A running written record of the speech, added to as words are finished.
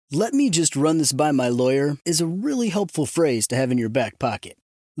"Let me just run this by my lawyer" is a really helpful phrase to have in your back pocket.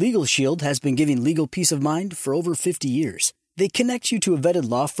 Legal Shield has been giving legal peace of mind for over 50 years. They connect you to a vetted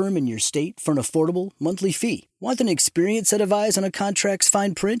law firm in your state for an affordable monthly fee. Want an experienced set of eyes on a contract's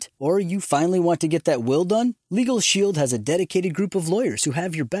fine print? Or you finally want to get that will done? Legal Shield has a dedicated group of lawyers who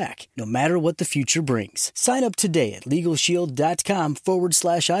have your back, no matter what the future brings. Sign up today at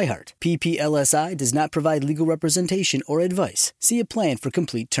LegalShield.com/iHeart. PPLSI does not provide legal representation or advice. See a plan for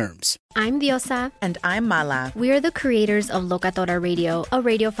complete terms. I'm Diosa. And I'm Mala. We are the creators of Locatora Radio, a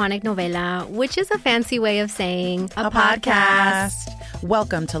radiophonic novela, which is a fancy way of saying a podcast.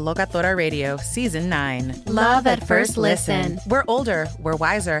 Welcome to Locatora Radio, Season 9. Love at first listen. We're older, we're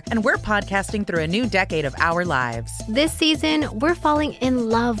wiser, and we're podcasting through a new decade of our lives. This season, we're falling in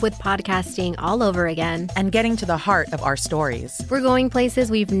love with podcasting all over again. And getting to the heart of our stories. We're going places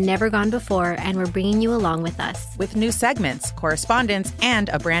we've never gone before, and we're bringing you along with us. With new segments, correspondence, and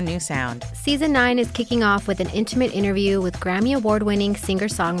a brand new sound. Season 9 is kicking off with an intimate interview with Grammy Award-winning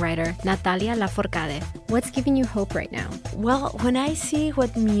singer-songwriter Natalia Lafourcade. What's giving you hope right now? Well, when I see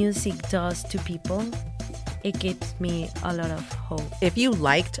what music does to people, it gives me a lot of hope. If you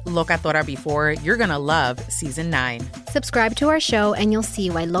liked Locatora before, you're going to love Season 9. Subscribe to our show and you'll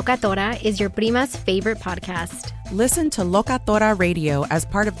see why Locatora is your prima's favorite podcast. Listen to Locatora Radio as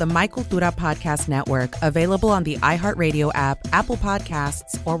part of the My Cultura Podcast Network, available on the iHeartRadio app, Apple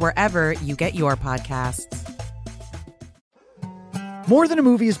Podcasts, or wherever you get your podcasts. More Than a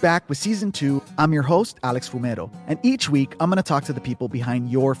Movie is back with Season 2. I'm your host, Alex Fumero, and each week I'm going to talk to the people behind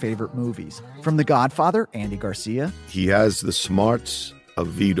your favorite movies. From The Godfather, Andy Garcia. He has the smarts of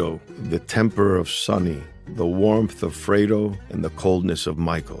Vito, the temper of Sonny, the warmth of Fredo, and the coldness of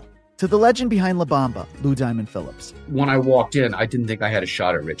Michael. To the legend behind La Bamba, Lou Diamond Phillips. When I walked in, I didn't think I had a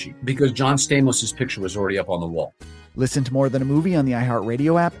shot at Richie because John Stamos' picture was already up on the wall. Listen to More Than a Movie on the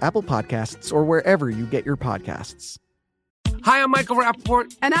iHeartRadio app, Apple Podcasts, or wherever you get your podcasts. Hi, I'm Michael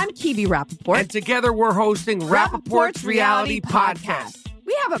Rappaport. And I'm Kibi Rappaport. And together we're hosting Rappaport's Reality Podcast.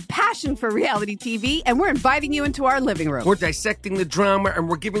 We have a passion for reality TV, and we're inviting you into our living room. We're dissecting the drama, and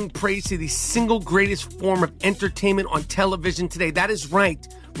we're giving praise to the single greatest form of entertainment on television today. That is right.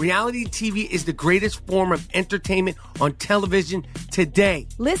 Reality TV is the greatest form of entertainment on television today.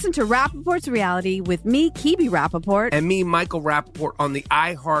 Listen to Rappaport's Reality with me, Kibi Rappaport. And me, Michael Rappaport, on the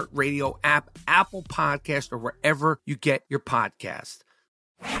iHeartRadio app, Apple Podcast, or wherever you get your podcast.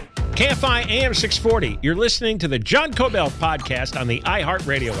 KFI AM 640. You're listening to the John Kobylt podcast on the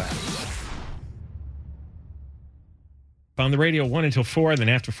iHeartRadio app. On the radio 1 until 4, then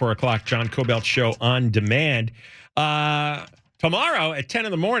after 4 o'clock, John Kobylt Show on demand. Tomorrow at 10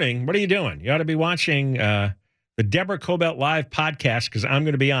 in the morning, what are you doing? You ought to be watching the Deborah Kobylt Live podcast because I'm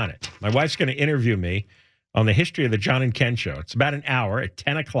going to be on it. My wife's going to interview me on the history of the John and Ken Show. It's about an hour at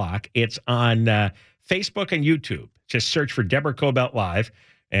 10 o'clock. It's on Facebook and YouTube. Just search for Deborah Kobylt Live,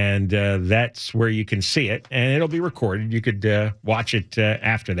 and that's where you can see it. And it'll be recorded. You could watch it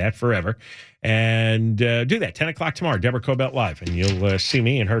after that forever. And do that, 10 o'clock tomorrow, Deborah Kobylt Live. And you'll see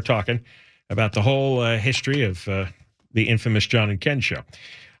me and her talking about the whole history of the infamous John and Ken Show.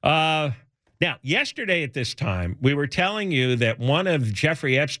 Now, yesterday at this time, we were telling you that one of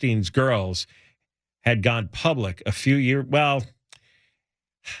Jeffrey Epstein's girls had gone public a few years. Well,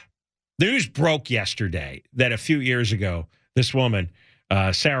 the news broke yesterday that a few years ago, this woman,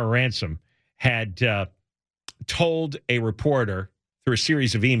 Sarah Ransom, had told a reporter through a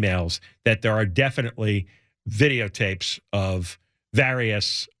series of emails that there are definitely videotapes of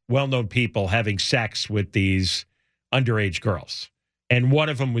various well-known people having sex with these underage girls. And one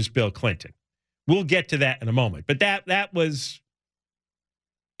of them was Bill Clinton. We'll get to that in a moment. But that was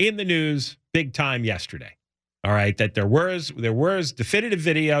in the news big time yesterday. All right, that there was definitive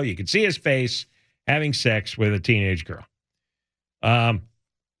video. You could see his face having sex with a teenage girl.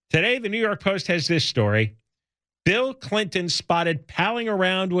 Today, the New York Post has this story. Bill Clinton spotted palling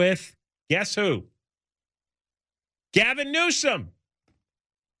around with, guess who? Gavin Newsom.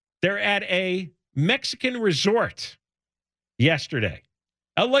 They're at a Mexican resort yesterday,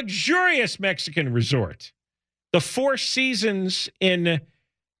 a luxurious Mexican resort, the Four Seasons in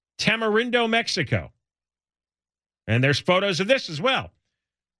Tamarindo, Mexico. And there's photos of this as well.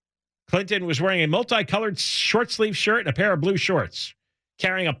 Clinton was wearing a multicolored short-sleeve shirt and a pair of blue shorts,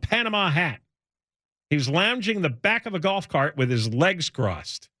 carrying a Panama hat. He was lounging in the back of a golf cart with his legs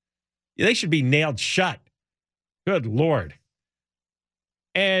crossed. They should be nailed shut. Good Lord.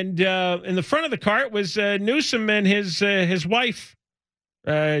 And in the front of the cart was Newsom and his wife,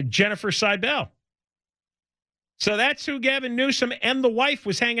 Jennifer Seibel. So that's who Gavin Newsom and the wife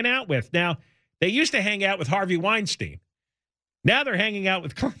was hanging out with. Now, they used to hang out with Harvey Weinstein. Now they're hanging out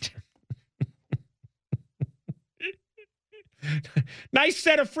with Clinton. Nice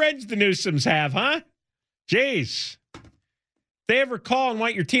set of friends the Newsoms have, huh? Jeez. If they ever call and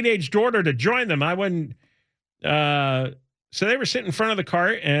want your teenage daughter to join them, I wouldn't. So they were sitting in front of the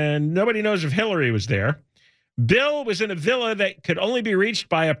cart, and nobody knows if Hillary was there. Bill was in a villa that could only be reached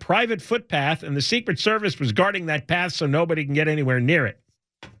by a private footpath, and the Secret Service was guarding that path so nobody can get anywhere near it.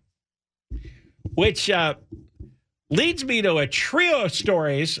 Which leads me to a trio of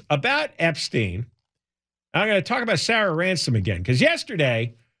stories about Epstein. I'm going to talk about Sarah Ransom again, because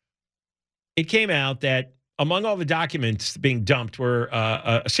yesterday it came out that among all the documents being dumped were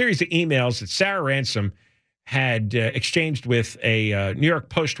a series of emails that Sarah Ransom had exchanged with a New York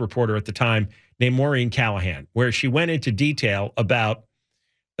Post reporter at the time named Maureen Callahan, where she went into detail about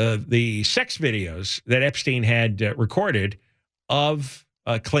the sex videos that Epstein had recorded of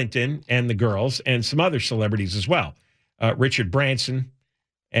Clinton and the girls and some other celebrities as well, Richard Branson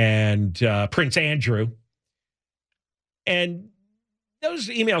and Prince Andrew. And those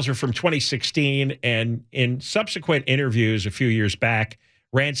emails are from 2016, and in subsequent interviews a few years back,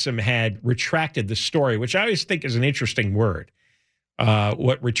 Ransom had retracted the story, which I always think is an interesting word,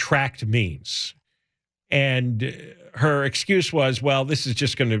 what retract means. And her excuse was, well, this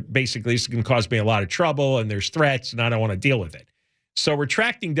is going to cause me a lot of trouble, and there's threats, and I don't want to deal with it. So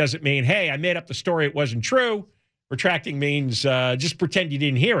retracting doesn't mean, hey, I made up the story, it wasn't true. Retracting means just pretend you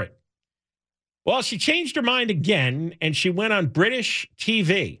didn't hear it. Well, she changed her mind again, and she went on British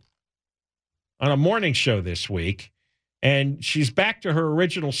TV on a morning show this week, and she's back to her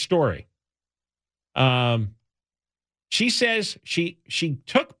original story. She says she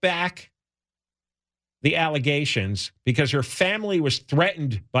took back the allegations because her family was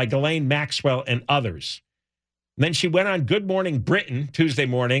threatened by Ghislaine Maxwell and others. And then she went on Good Morning Britain Tuesday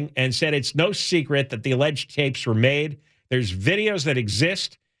morning and said it's no secret that the alleged tapes were made. There's videos that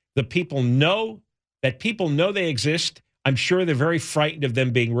exist. The people know they exist. I'm sure they're very frightened of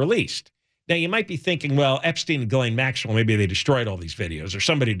them being released. Now, you might be thinking, well, Epstein and Ghislaine Maxwell, maybe they destroyed all these videos or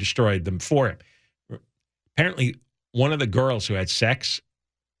somebody destroyed them for him. Apparently, one of the girls who had sex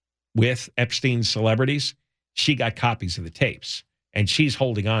with Epstein's celebrities, she got copies of the tapes, and she's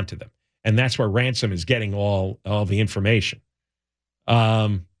holding on to them. And that's where Ransom is getting all the information.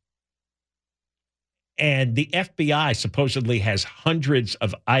 And the FBI supposedly has hundreds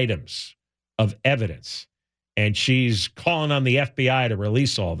of items of evidence, and she's calling on the FBI to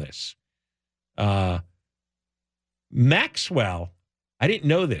release all this. Maxwell, I didn't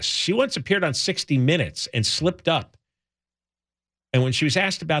know this. She once appeared on 60 Minutes and slipped up. And when she was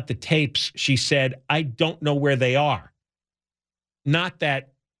asked about the tapes, she said, I don't know where they are. Not that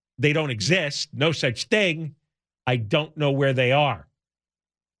they don't exist, no such thing. I don't know where they are.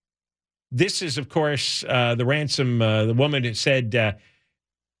 This is, of course, the Ransom, the woman who said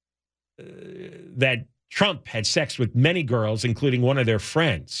that Trump had sex with many girls, including one of their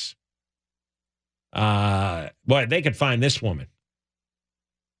friends. Boy, they could find this woman.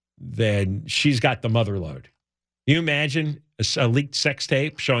 Then she's got the mother load. Can you imagine a leaked sex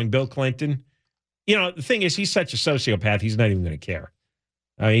tape showing Bill Clinton? You know, the thing is, he's such a sociopath, he's not even going to care.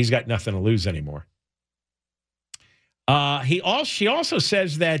 He's got nothing to lose anymore. She also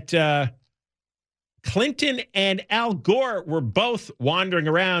says that Clinton and Al Gore were both wandering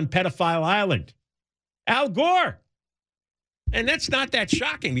around Pedophile Island. Al Gore. And that's not that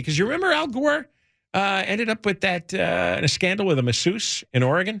shocking, because you remember Al Gore ended up with that in a scandal with a masseuse in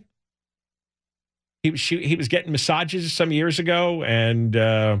Oregon. He was getting massages some years ago, and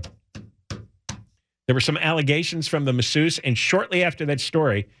there were some allegations from the masseuse, and shortly after that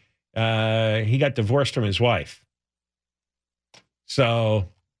story, he got divorced from his wife. So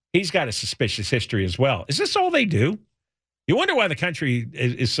he's got a suspicious history as well. Is this all they do? You wonder why the country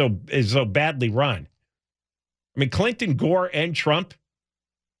is so badly run. I mean, Clinton, Gore, and Trump.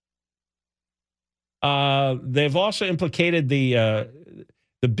 They've also implicated the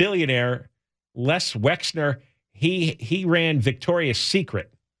billionaire Les Wexner. He ran Victoria's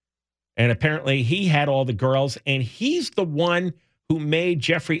Secret, and apparently he had all the girls, and he's the one who made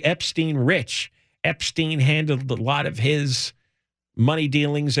Jeffrey Epstein rich. Epstein handled a lot of his money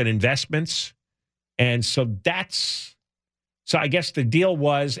dealings and investments, and so I guess the deal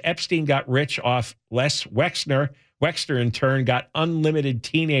was Epstein got rich off Les Wexner. Wexner, in turn, got unlimited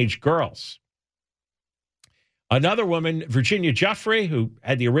teenage girls. Another woman, Virginia Giuffre, who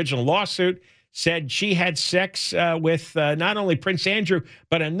had the original lawsuit, said she had sex with not only Prince Andrew,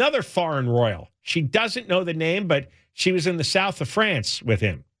 but another foreign royal. She doesn't know the name, but she was in the south of France with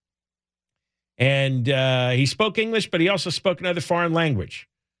him. And he spoke English, but he also spoke another foreign language.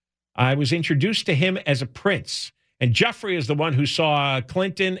 I was introduced to him as a prince, And Jeffrey is the one who saw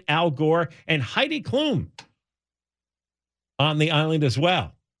Clinton, Al Gore, and Heidi Klum on the island as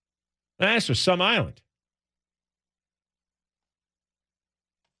well. This was some island.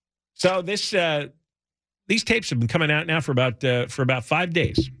 So these tapes have been coming out now for about 5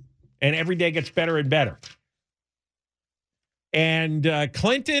 days, and every day gets better and better. And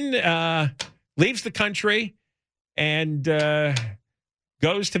Clinton leaves the country and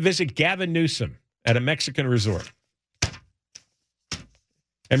goes to visit Gavin Newsom at a Mexican resort.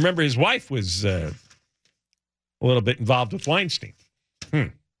 And remember, his wife was a little bit involved with Weinstein.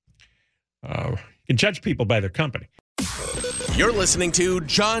 You can judge people by their company. You're listening to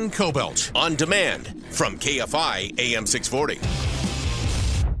John Kobylt on demand from KFI AM 640.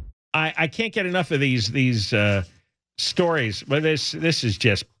 I can't get enough of these stories, but this is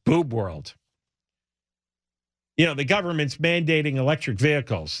just boob world. You know, the government's mandating electric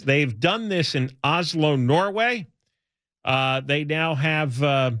vehicles. They've done this in Oslo, Norway. They now have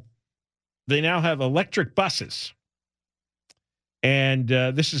electric buses, and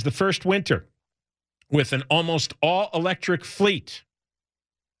this is the first winter with an almost all-electric fleet.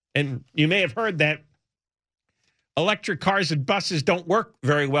 And you may have heard that electric cars and buses don't work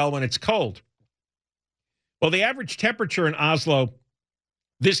very well when it's cold. Well, the average temperature in Oslo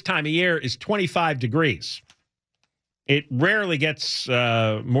this time of year is 25 degrees. It rarely gets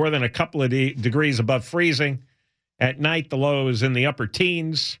more than a couple of degrees above freezing. At night, the low is in the upper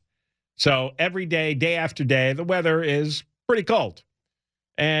teens. So every day, day after day, the weather is pretty cold.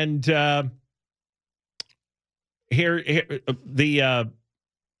 And the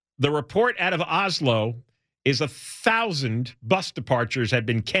report out of Oslo is 1,000 bus departures have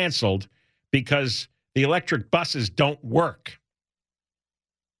been canceled because the electric buses don't work.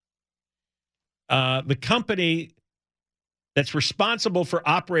 The company that's responsible for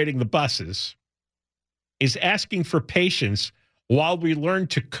operating the buses is asking for patience while we learn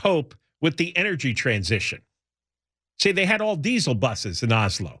to cope with the energy transition. See, they had all diesel buses in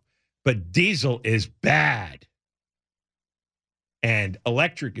Oslo, but diesel is bad. And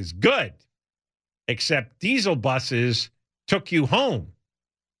electric is good, except diesel buses took you home.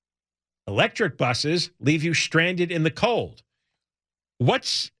 Electric buses leave you stranded in the cold.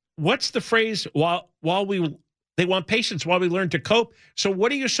 What's the phrase, they want patience while we learn to cope? So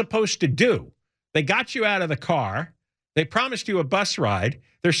what are you supposed to do? They got you out of the car. They promised you a bus ride.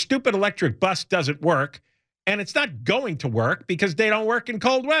 Their stupid electric bus doesn't work, and it's not going to work because they don't work in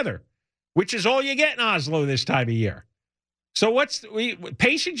cold weather, which is all you get in Oslo this time of year. So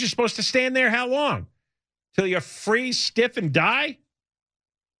patience? You're supposed to stand there how long? Till you freeze, stiff, and die?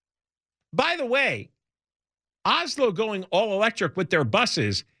 By the way, Oslo going all electric with their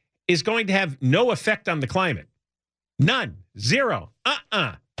buses is going to have no effect on the climate. None. Zero.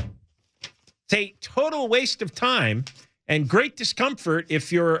 It's a total waste of time and great discomfort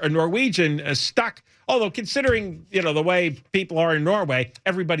if you're a Norwegian stuck. Although considering, the way people are in Norway,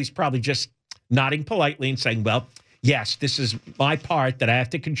 everybody's probably just nodding politely and saying, well, yes, this is my part that I have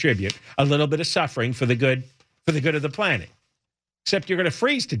to contribute, a little bit of suffering for the good of the planet. Except you're going to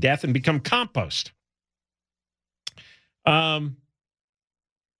freeze to death and become compost.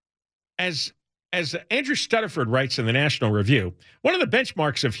 As Andrew Stuttaford writes in the National Review, one of the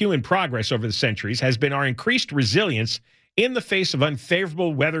benchmarks of human progress over the centuries has been our increased resilience in the face of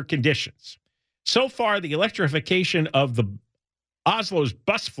unfavorable weather conditions. So far, the electrification of the Oslo's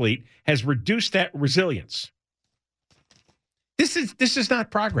bus fleet has reduced that resilience. This is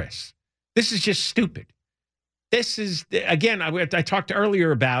not progress. This is just stupid. This is, again, I talked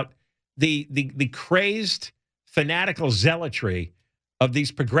earlier about the crazed, fanatical zealotry of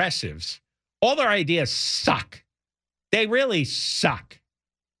these progressives. All their ideas suck. They really suck.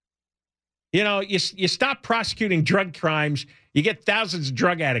 You stop prosecuting drug crimes, you get thousands of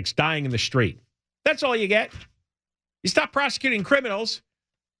drug addicts dying in the street. That's all you get. You stop prosecuting criminals,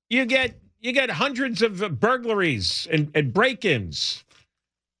 you get hundreds of burglaries and break-ins.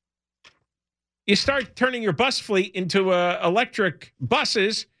 You start turning your bus fleet into electric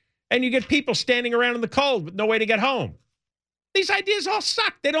buses, and you get people standing around in the cold with no way to get home. These ideas all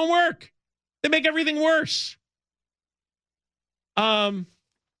suck. They don't work. They make everything worse.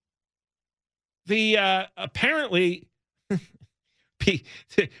 Apparently,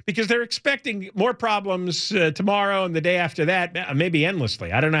 because they're expecting more problems tomorrow and the day after that, maybe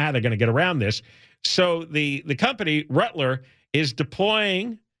endlessly. I don't know how they're going to get around this. So the company, Rutler, is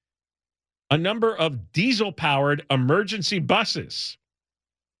deploying a number of diesel-powered emergency buses.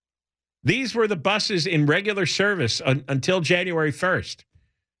 These were the buses in regular service until January 1st.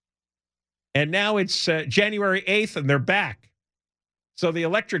 And now it's January 8th, and they're back. So the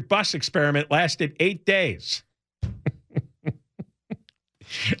electric bus experiment lasted 8 days.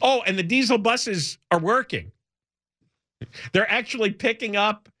 Oh, and the diesel buses are working. They're actually picking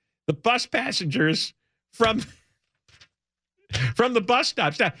up the bus passengers from the bus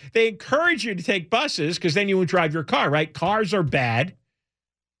stops. Now, they encourage you to take buses because then you won't drive your car, right? Cars are bad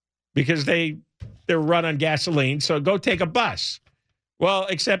because they're run on gasoline, so go take a bus. Well,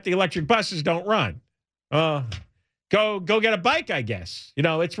 except the electric buses don't run. Go get a bike, I guess. You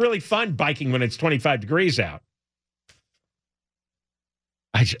know, it's really fun biking when it's 25 degrees out.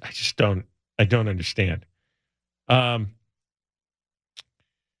 I just don't understand.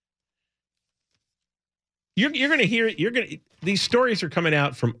 You're going to hear these stories are coming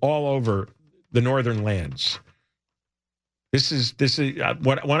out from all over the northern lands. This is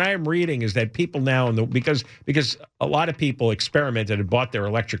what I am reading is that people now because a lot of people experimented and bought their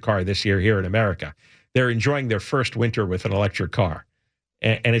electric car this year here in America. They're enjoying their first winter with an electric car,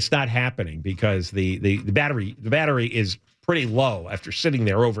 and it's not happening because the battery is pretty low after sitting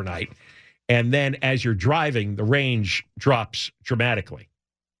there overnight, and then as you're driving, the range drops dramatically.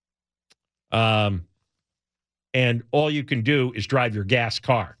 And all you can do is drive your gas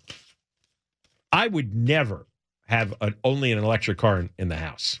car. I would never have only an electric car in the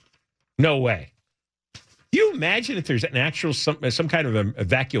house. No way. Do you imagine if there's an actual some kind of an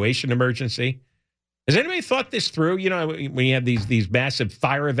evacuation emergency? Has anybody thought this through? You know, when you have these massive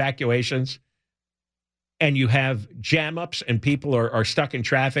fire evacuations and you have jam ups and people are stuck in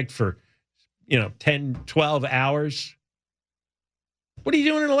traffic for, 10, 12 hours. What are you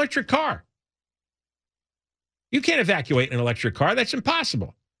doing in an electric car? You can't evacuate an electric car. That's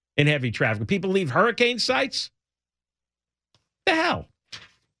impossible in heavy traffic. People leave hurricane sites. The hell?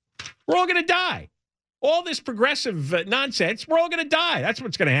 We're all going to die. All this progressive nonsense, we're all going to die. That's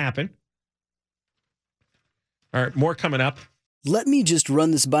what's going to happen. All right, more coming up. "Let me just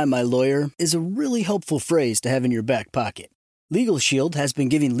run this by my lawyer" is a really helpful phrase to have in your back pocket. Legal Shield has been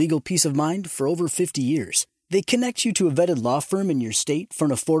giving legal peace of mind for over 50 years. They connect you to a vetted law firm in your state for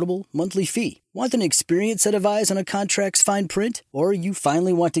an affordable monthly fee. Want an experienced set of eyes on a contract's fine print? Or you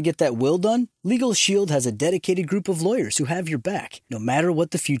finally want to get that will done? Legal Shield has a dedicated group of lawyers who have your back, no matter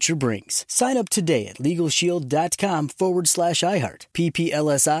what the future brings. Sign up today at LegalShield.com/iHeart.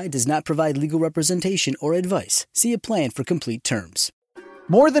 PPLSI does not provide legal representation or advice. See a plan for complete terms.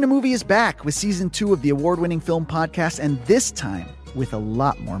 More Than a Movie is back with season 2 of the award-winning film podcast, and this time with a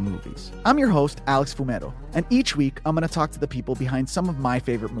lot more movies. I'm your host, Alex Fumero, and each week I'm going to talk to the people behind some of my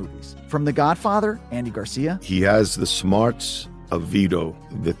favorite movies. From The Godfather, Andy Garcia. He has the smarts of Vito,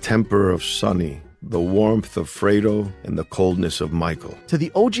 the temper of Sonny, the warmth of Fredo, and the coldness of Michael. To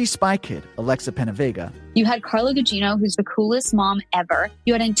the OG Spy Kid, Alexa Penavega. You had Carla Gugino, who's the coolest mom ever.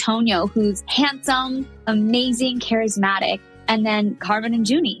 You had Antonio, who's handsome, amazing, charismatic. And then Carmen and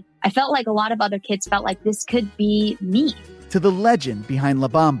Junie. I felt like a lot of other kids felt like this could be me. To the legend behind La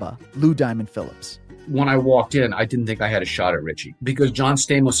Bamba, Lou Diamond Phillips. When I walked in, I didn't think I had a shot at Richie because John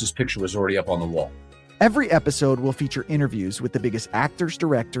Stamos' picture was already up on the wall. Every episode will feature interviews with the biggest actors,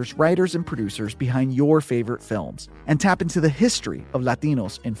 directors, writers, and producers behind your favorite films and tap into the history of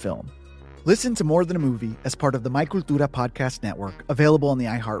Latinos in film. Listen to More Than a Movie as part of the My Cultura podcast network, available on the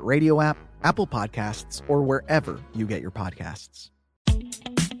iHeart Radio app, Apple Podcasts, or wherever you get your podcasts.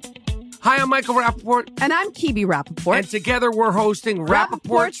 Hi, I'm Michael Rappaport. And I'm Koby Rappaport. And together we're hosting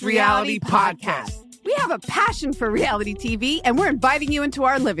Rappaport's Reality Podcast. We have a passion for reality TV, and we're inviting you into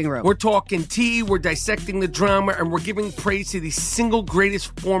our living room. We're talking tea, we're dissecting the drama, and we're giving praise to the single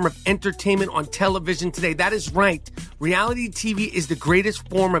greatest form of entertainment on television today. That is right. Reality TV is the greatest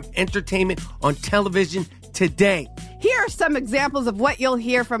form of entertainment on television today. Here are some examples of what you'll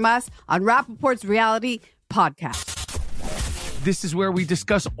hear from us on Rappaport's Reality Podcast. This is where we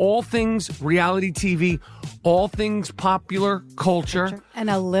discuss all things reality TV, all things popular culture. And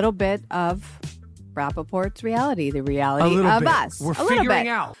a little bit of Rappaport's reality, the reality of bit. us. We're figuring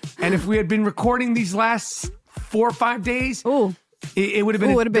out. And if we had been recording these last 4 or 5 days, it would have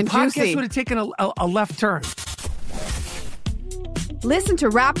been, the podcast juicy. would have taken a left turn. Listen to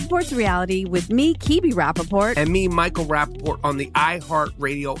Rappaport's Reality with me, Koby Rappaport. And me, Michael Rappaport, on the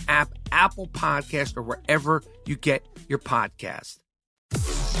iHeartRadio app, Apple Podcast, or wherever you get your podcast.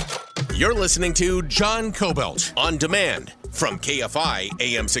 You're listening to John Kobylt on demand from KFI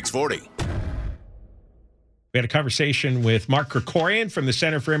AM 640. We had a conversation with Mark Krikorian from the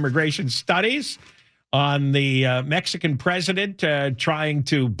Center for Immigration Studies on the Mexican president trying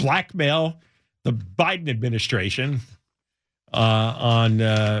to blackmail the Biden administration on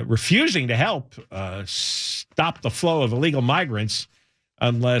refusing to help stop the flow of illegal migrants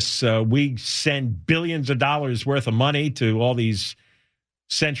unless we send billions of dollars worth of money to all these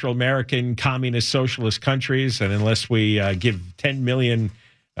Central American communist socialist countries, and unless we give $10 million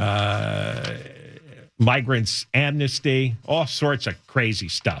migrants amnesty, all sorts of crazy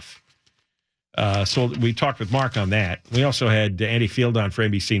stuff. So we talked with Mark on that. We also had Andy Field on for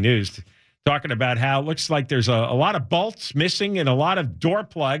NBC News talking about how it looks like there's a lot of bolts missing and a lot of door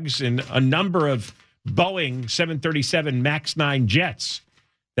plugs and a number of Boeing 737 MAX 9 jets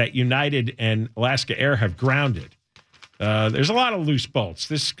that United and Alaska Air have grounded. There's a lot of loose bolts.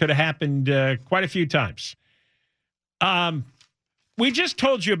 This could have happened quite a few times. We just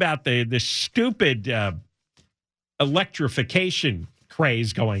told you about the stupid electrification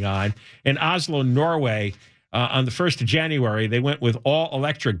craze going on in Oslo, Norway. On the 1st of January, they went with all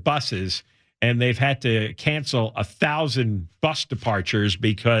electric buses, and they've had to cancel 1,000 bus departures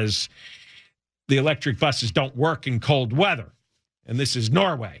because the electric buses don't work in cold weather. And this is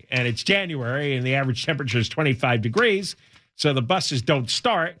Norway, and it's January, and the average temperature is 25 degrees, so the buses don't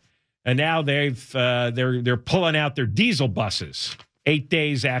start. And now they're pulling out their diesel buses 8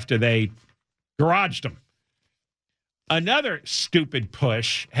 days after they garaged them. Another stupid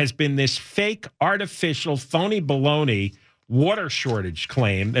push has been this fake, artificial, phony baloney water shortage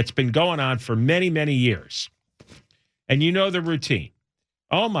claim that's been going on for many, many years. And you know the routine.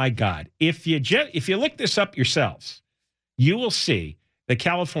 Oh, my God. If you look this up yourselves, you will see that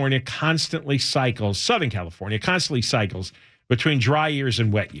California constantly cycles, Southern California constantly cycles between dry years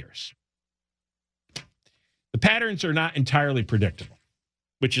and wet years. The patterns are not entirely predictable,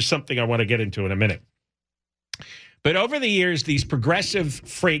 which is something I want to get into in a minute. But over the years, these progressive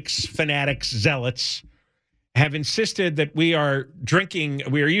freaks, fanatics, zealots have insisted that we are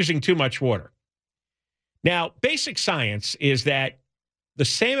using too much water. Now, basic science is that the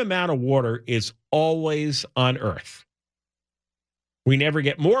same amount of water is always on Earth. We never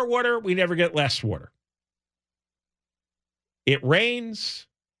get more water. We never get less water. It rains.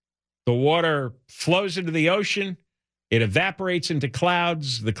 The water flows into the ocean. It evaporates into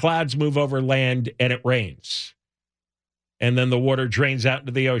clouds. The clouds move over land, and it rains. And then the water drains out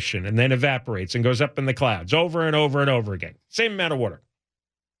into the ocean and then evaporates and goes up in the clouds over and over and over again. Same amount of water.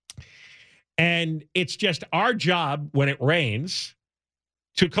 And it's just our job when it rains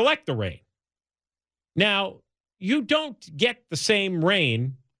to collect the rain. Now, you don't get the same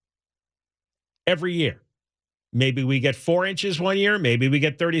rain every year. Maybe we get 4 inches one year. Maybe we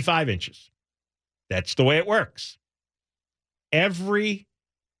get 35 inches. That's the way it works. Every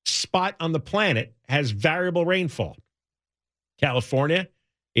spot on the planet has variable rainfall. California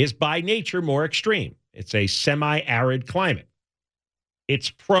is by nature more extreme. It's a semi-arid climate.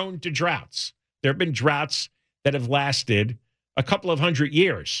 It's prone to droughts. There have been droughts that have lasted a couple of 100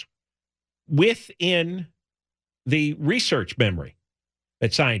 years within the research memory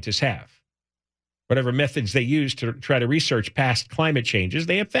that scientists have. Whatever methods they use to try to research past climate changes,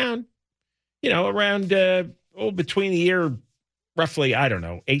 they have found, around between the year roughly,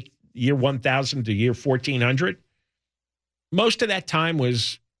 year 1000 to year 1400. Most of that time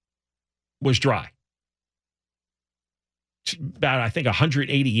was dry. About, I think,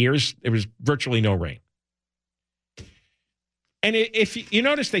 180 years, there was virtually no rain. And if you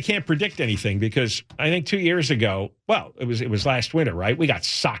notice, they can't predict anything because I think 2 years ago, it was last winter, right? We got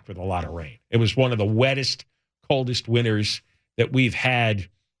socked with a lot of rain. It was one of the wettest, coldest winters that we've had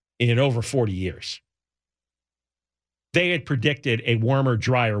in over 40 years. They had predicted a warmer,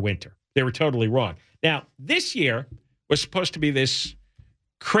 drier winter. They were totally wrong. Now, this year was supposed to be this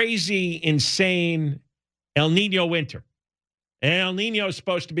crazy, insane El Nino winter. And El Nino is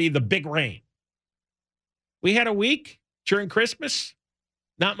supposed to be the big rain. We had a week during Christmas,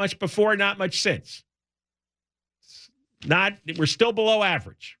 not much before, not much since. We're still below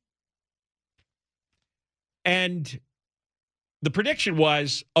average. And the prediction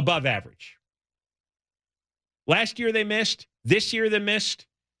was above average. Last year they missed. This year they missed.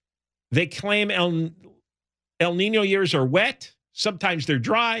 They claim El Nino years are wet. Sometimes they're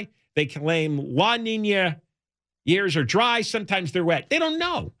dry. They claim La Nina years are dry. Sometimes they're wet. They don't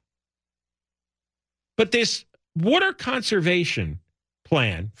know. But this water conservation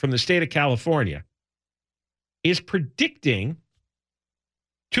plan from the state of California is predicting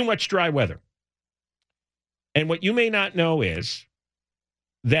too much dry weather. And what you may not know is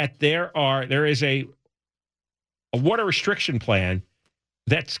that there is a water restriction plan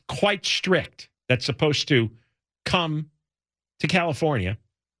that's quite strict that's supposed to come to California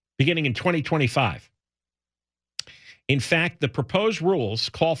beginning in 2025. In fact, the proposed rules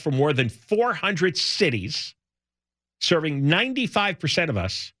call for more than 400 cities serving 95% of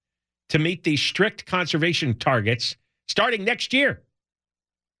us to meet these strict conservation targets starting next year.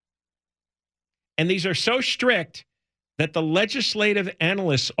 And these are so strict that the Legislative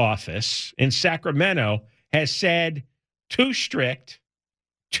Analyst's Office in Sacramento has said too strict,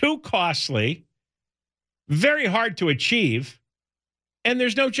 too costly, very hard to achieve, and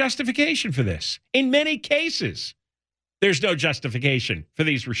there's no justification for this. In many cases, there's no justification for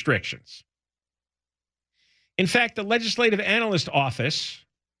these restrictions. In fact, the Legislative Analyst Office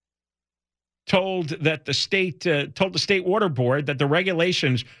told the State Water Board that the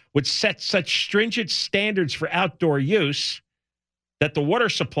regulations would set such stringent standards for outdoor use that the water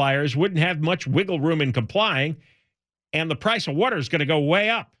suppliers wouldn't have much wiggle room in complying, and the price of water is going to go way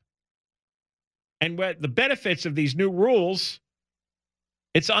up. And the benefits of these new rules,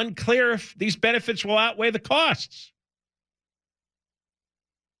 it's unclear if these benefits will outweigh the costs.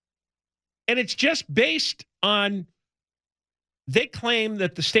 And it's just based on, they claim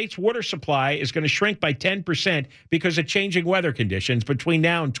that the state's water supply is going to shrink by 10% because of changing weather conditions between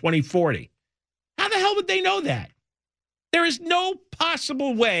now and 2040. How the hell would they know that? There is no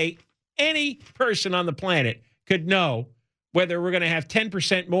possible way any person on the planet could know whether we're going to have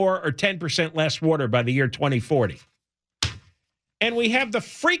 10% more or 10% less water by the year 2040. And we have the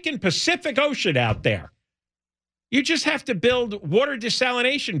freaking Pacific Ocean out there. You just have to build water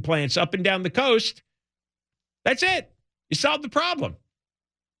desalination plants up and down the coast. That's it. You solve the problem.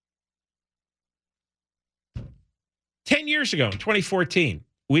 10 years ago, in 2014,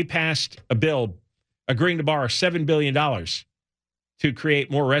 we passed a bill agreeing to borrow $7 billion to create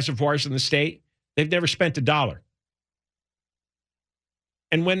more reservoirs in the state. They've never spent $1.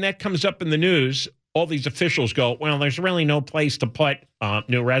 And when that comes up in the news, all these officials go, well, there's really no place to put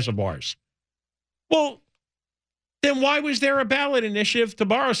new reservoirs. Well, then why was there a ballot initiative to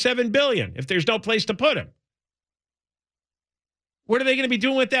borrow $7 billion if there's no place to put them? What are they going to be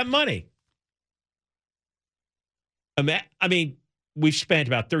doing with that money? I mean, we've spent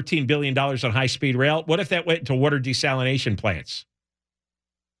about $13 billion on high-speed rail. What if that went to water desalination plants?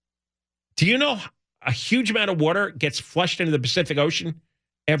 Do you know a huge amount of water gets flushed into the Pacific Ocean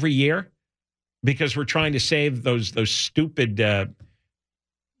every year because we're trying to save those stupid the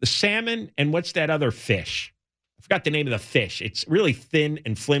salmon and what's that other fish? I forgot the name of the fish. It's really thin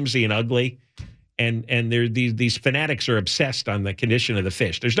and flimsy and ugly, and these fanatics are obsessed on the condition of the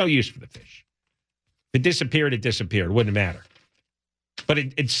fish. There's no use for the fish. If it disappeared, it disappeared. It wouldn't matter. But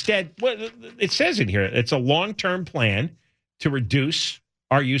instead, it says in here, it's a long-term plan to reduce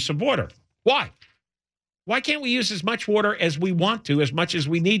our use of water. Why? Why can't we use as much water as we want to, as much as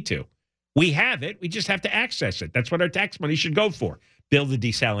we need to? We have it. We just have to access it. That's what our tax money should go for. Build the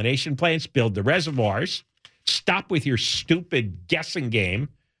desalination plants, build the reservoirs. Stop with your stupid guessing game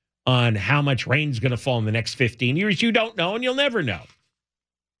on how much rain's going to fall in the next 15 years. You don't know, and you'll never know.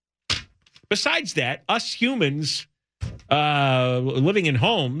 Besides that, us humans living in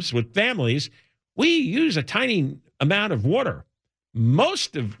homes with families, we use a tiny amount of water.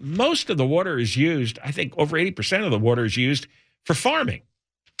 Most of the water is used, I think over 80% of the water is used for farming.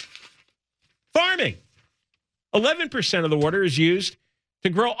 11% of the water is used to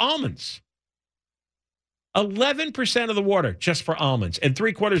grow almonds. 11% of the water just for almonds, and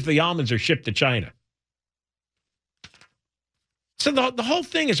 3/4 of the almonds are shipped to China. So the whole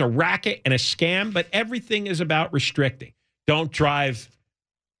thing is a racket and a scam, but everything is about restricting. Don't drive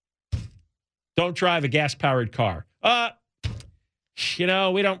a gas-powered car. We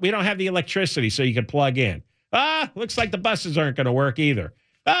don't have the electricity so you can plug in. Looks like the buses aren't going to work either.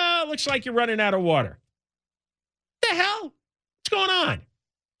 Looks like you're running out of water. What the hell? What's going on?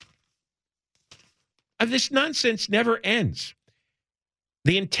 This nonsense never ends.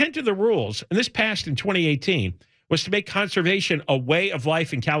 The intent of the rules, and this passed in 2018, was to make conservation a way of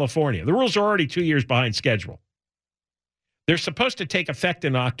life in California. The rules are already 2 years behind schedule. They're supposed to take effect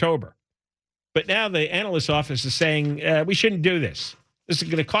in October. But now the analyst's office is saying, we shouldn't do this. This is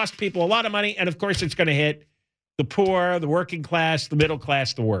going to cost people a lot of money, and of course it's going to hit the poor, the working class, the middle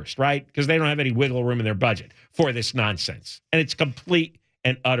class the worst, right? Because they don't have any wiggle room in their budget for this nonsense. And it's complete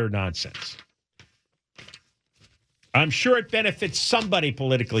and utter nonsense. I'm sure it benefits somebody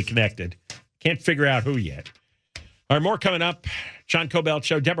politically connected. Can't figure out who yet. All right, more coming up. John Kobylt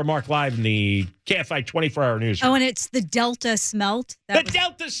Show, Deborah Mark live in the KFI 24-hour news. Oh, and it's the Delta Smelt.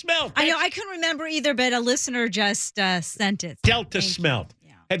 Delta Smelt. I know, I couldn't remember either, but a listener just sent it. Delta Smelt.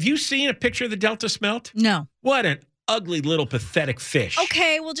 Yeah. Have you seen a picture of the Delta Smelt? No. What an ugly little pathetic fish.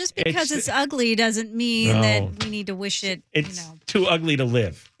 Okay, well, just because it's ugly doesn't mean that we need to wish it, It's too ugly to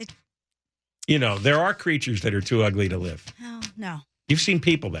live. There are creatures that are too ugly to live. Oh, no. You've seen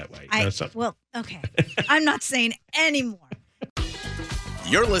people that way. Well, okay. I'm not saying anymore.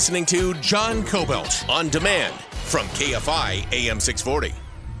 You're listening to John Kobylt on demand from KFI AM 640.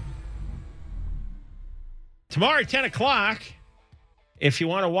 Tomorrow at 10 o'clock, if you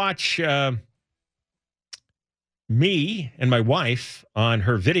want to watch me and my wife on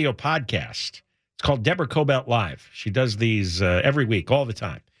her video podcast. It's called Deborah Kobylt Live. She does these every week, all the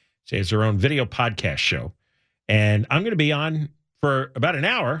time. She has her own video podcast show. And I'm going to be on for about an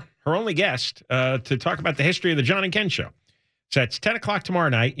hour, her only guest, to talk about the history of the John and Ken show. So it's 10 o'clock tomorrow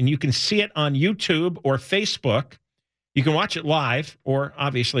night, and you can see it on YouTube or Facebook. You can watch it live, or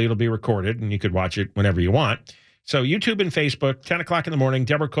obviously it'll be recorded, and you could watch it whenever you want. So YouTube and Facebook, 10 o'clock in the morning,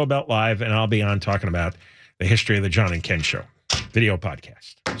 Deborah Kobylt Live, and I'll be on talking about the history of the John and Ken show video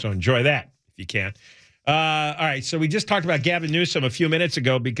podcast. So enjoy that if you can. All right, so we just talked about Gavin Newsom a few minutes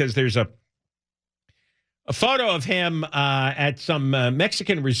ago because there's a photo of him at some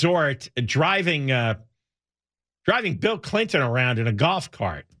Mexican resort driving Bill Clinton around in a golf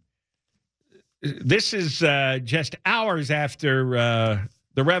cart. This is just hours after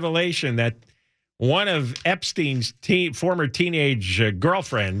the revelation that one of Epstein's former teenage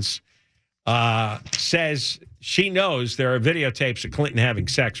girlfriends says she knows there are videotapes of Clinton having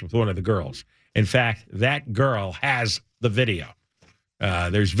sex with one of the girls. In fact, that girl has the video.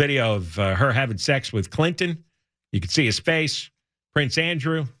 There's video of her having sex with Clinton. You can see his face. Prince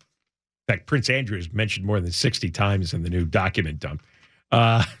Andrew. In fact, Prince Andrew is mentioned more than 60 times in the new document dump.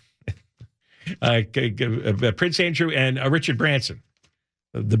 Prince Andrew and Richard Branson,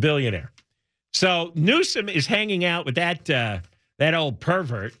 the billionaire. So Newsom is hanging out with that old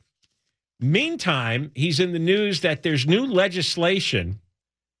pervert. Meantime, he's in the news that there's new legislation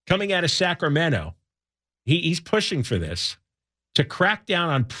coming out of Sacramento. He's pushing for this to crack down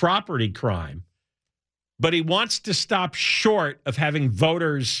on property crime, but he wants to stop short of having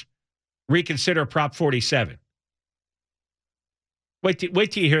voters reconsider Prop 47. Wait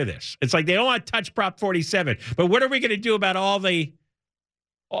till you hear this. It's like they don't want to touch Prop 47, but what are we going to do about all the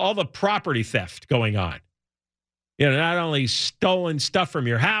property theft going on? You know, not only stolen stuff from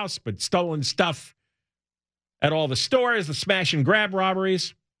your house, but stolen stuff at all the stores, the smash and grab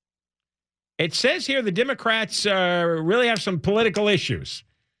robberies. It says here the Democrats really have some political issues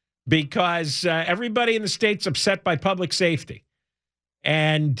because everybody in the state's upset by public safety.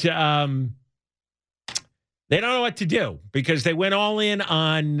 And they don't know what to do because they went all in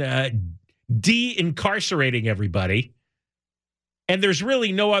on de-incarcerating everybody. And there's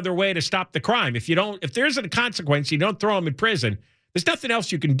really no other way to stop the crime. If there's a consequence, you don't throw them in prison. There's nothing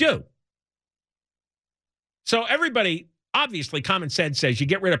else you can do. So everybody, obviously, common sense says you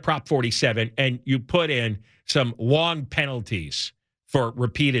get rid of Prop 47 and you put in some long penalties for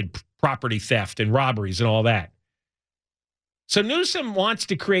repeated property theft and robberies and all that. So Newsom wants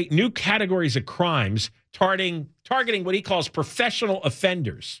to create new categories of crimes targeting what he calls professional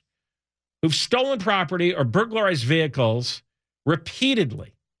offenders who've stolen property or burglarized vehicles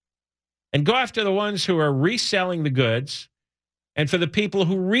repeatedly, and go after the ones who are reselling the goods and for the people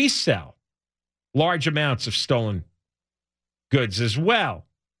who resell large amounts of stolen goods as well.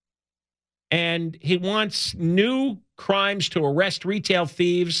 And he wants new crimes to arrest retail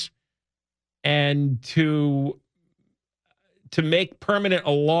thieves and to make permanent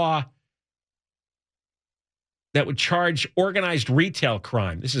a law that would charge organized retail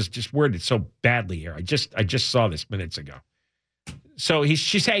crime. This is just worded so badly here. I just saw this minutes ago. So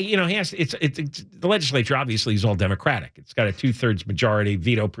she's saying, you know, the legislature obviously is all Democratic. It's got a 2/3 majority,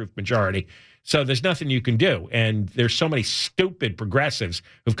 veto-proof majority. So there's nothing you can do. And there's so many stupid progressives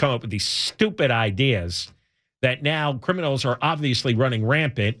who've come up with these stupid ideas that now criminals are obviously running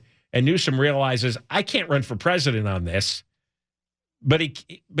rampant. And Newsom realizes, I can't run for president on this. But he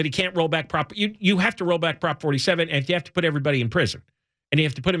can't roll back Prop. You have to roll back Prop 47, and you have to put everybody in prison. And you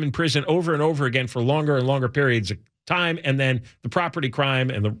have to put them in prison over and over again for longer and longer periods of time, and then the property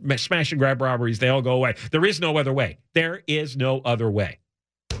crime and the smash and grab robberies, they all go away. There is no other way. There is no other way.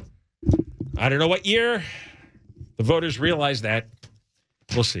 I don't know what year the voters realize that.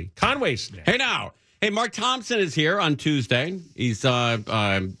 We'll see. Conway's next. Hey, now. Hey, Mark Thompson is here on Tuesday. He's down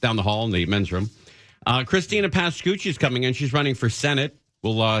the hall in the men's room. Christina Pascucci is coming in. She's running for Senate.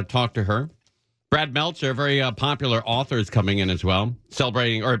 We'll talk to her. Brad Meltzer, a very popular author, is coming in as well,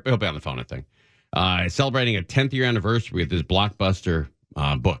 celebrating, or he'll be on the phone, I think, celebrating a 10th year anniversary with his blockbuster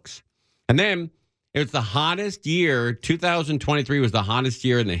books. And then it was the hottest year. 2023 was the hottest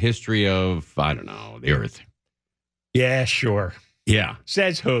year in the history of, I don't know, the Earth. Yeah, sure. Yeah.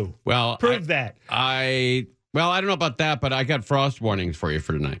 Says who? Well, prove that. Well, I don't know about that, but I got frost warnings for you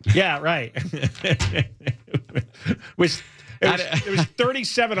for tonight. Yeah, right. It was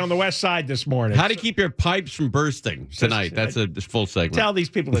 37 on the west side this morning. How to keep your pipes from bursting tonight. That's a full segment. Tell these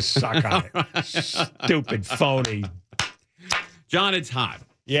people to suck on it. Stupid, phony. John, it's hot.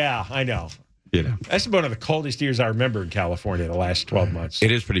 Yeah, I know. You know, that's one of the coldest years I remember in California the last 12 months.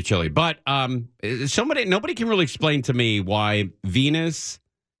 It is pretty chilly. But nobody can really explain to me why Venus,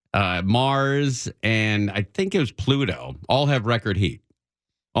 Mars, and I think it was Pluto all have record heat.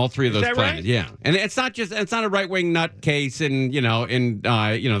 All three of those planets, right? Yeah. And it's not a right-wing nutcase in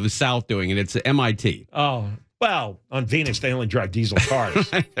the South doing it. It's MIT. Oh, well, on Venus, they only drive diesel cars.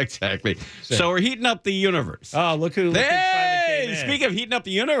 Exactly. So we're heating up the universe. Oh, look who finally came in. Speaking of heating up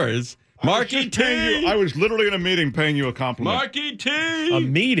the universe, Marky T. I was literally in a meeting paying you a compliment. Marky T. A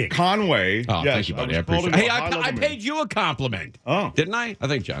meeting. Conway. Oh, yes, thank you, buddy. I appreciate it. Hey, I paid you a compliment. Oh. Didn't I? I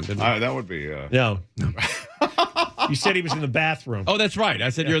think, John, didn't I? That would be... No. You said he was in the bathroom. Oh, that's right. I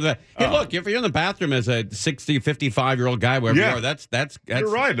said you're the... Hey, look, if you're in the bathroom as a 60, 55-year-old guy, wherever you are, that's You're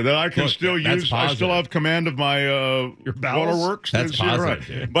right. Then I can still use... I still have command of my your bowels? waterworks. That's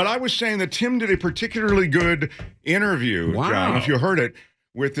positive, right. But I was saying that Tim did a particularly good interview, Wow. John, if you heard it,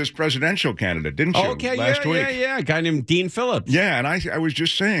 with this presidential candidate, didn't you? Okay, last week? Yeah. A guy named Dean Phillips. Yeah, and I was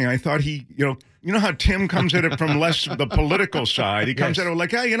just saying, I thought he, you know how Tim comes at it from less the political side. He comes at it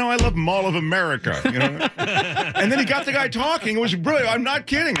like, hey, I love Mall of America. And then he got the guy talking. It was brilliant. I'm not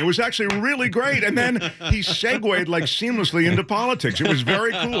kidding. It was actually really great. And then he segued like seamlessly into politics. It was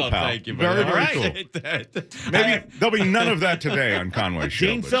very cool, pal. Thank you, very, buddy. very cool. Maybe there'll be none of that today on Conway's show.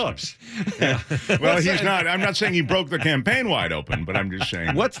 Dean Phillips. Yeah. Well, he's not. I'm not saying he broke the campaign wide open, but I'm just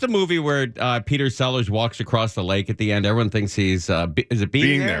saying. What's the movie where Peter Sellers walks across the lake at the end? Everyone thinks he's is it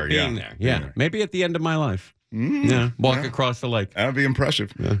Being There? Being There. Yeah. Yeah. Maybe at the end of my life. Walk across the lake. That'd be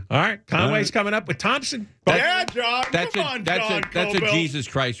impressive. Yeah. All right. Conway's coming up with Thompson. John. That's Come on, that's John a Kobylt. Jesus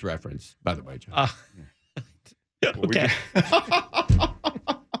Christ reference, by the way, John. Okay.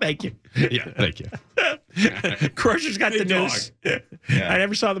 Thank you. Yeah, thank you. Crusher's got the news. I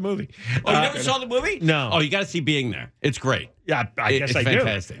never saw the movie. Oh, you never saw the movie? No. Oh, you got to see Being There. It's great. Yeah, I guess it's I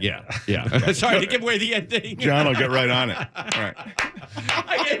fantastic. do. Yeah. Sorry to give away the ending. John will get right on it. All right.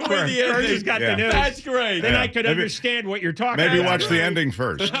 I gave away the ending. Crusher's got the news. That's great. Then I could understand what you're talking about. Maybe watch the ending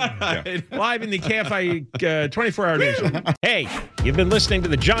first. Live in the KFI 24-hour news. Hey, you've been listening to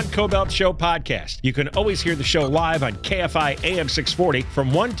the John Kobylt Show podcast. You can always hear the show live on KFI AM 640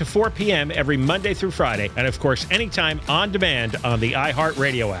 from 1 to 4 p.m. every Monday through Friday. And, of course, anytime on demand on the iHeart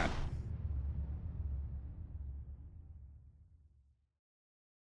Radio app.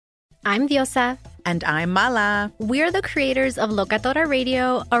 I'm Diosa. And I'm Mala. We're the creators of Locatora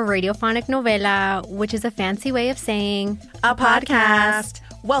Radio, a radiophonic novela, which is a fancy way of saying a podcast.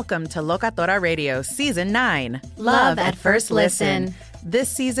 Welcome to Locatora Radio Season 9. Love at First Listen.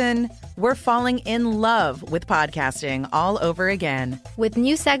 This season, we're falling in love with podcasting all over again. With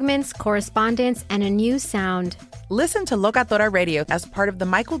new segments, correspondence, and a new sound. Listen to Locatora Radio as part of the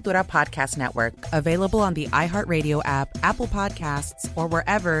My Cultura Podcast Network. Available on the iHeartRadio app, Apple Podcasts, or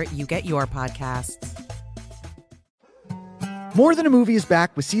wherever you get your podcasts. More Than a Movie is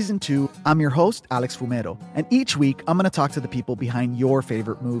back with Season 2. I'm your host, Alex Fumero. And each week, I'm going to talk to the people behind your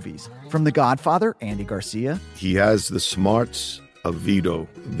favorite movies. From The Godfather, Andy Garcia. He has the smarts of Vito,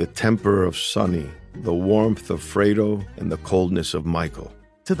 the temper of Sonny, the warmth of Fredo, and the coldness of Michael.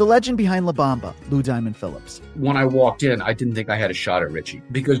 To the legend behind La Bamba, Lou Diamond Phillips. When I walked in, I didn't think I had a shot at Richie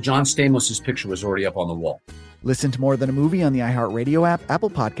because John Stamos' picture was already up on the wall. Listen to More Than a Movie on the iHeartRadio app, Apple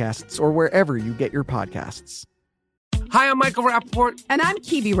Podcasts, or wherever you get your podcasts. Hi, I'm Michael Rappaport. And I'm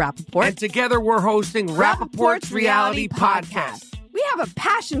Kibi Rappaport. And together we're hosting Rappaport's Reality Podcast. We have a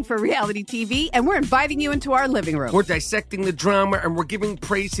passion for reality TV, and we're inviting you into our living room. We're dissecting the drama, and we're giving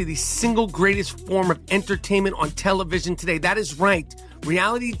praise to the single greatest form of entertainment on television today. That is right.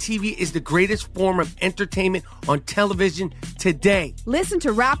 Reality TV is the greatest form of entertainment on television today. Listen to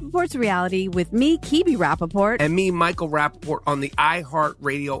Rappaport's Reality with me, Kibi Rappaport. And me, Michael Rappaport, on the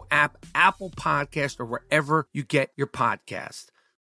iHeartRadio app, Apple Podcast, or wherever you get your podcast.